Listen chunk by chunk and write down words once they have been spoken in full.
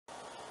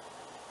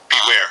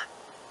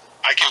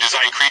I can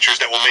design creatures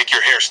that will make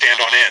your hair stand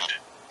on end.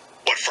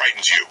 What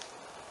frightens you?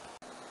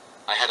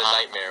 I had a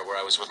nightmare where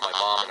I was with my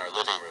mom in our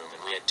living room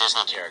and we had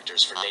Disney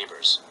characters for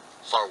neighbors.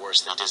 Far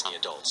worse than Disney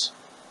adults.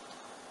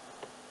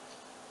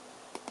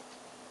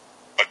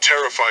 A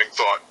terrifying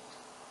thought.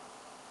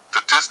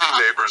 The Disney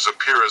neighbors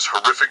appear as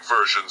horrific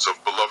versions of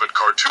beloved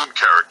cartoon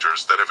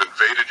characters that have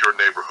invaded your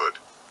neighborhood.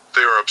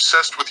 They are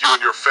obsessed with you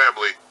and your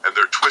family, and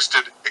their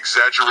twisted,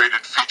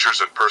 exaggerated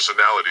features and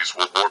personalities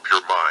will warp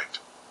your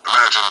mind.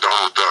 Imagine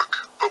Donald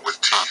Duck, but with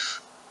teeth.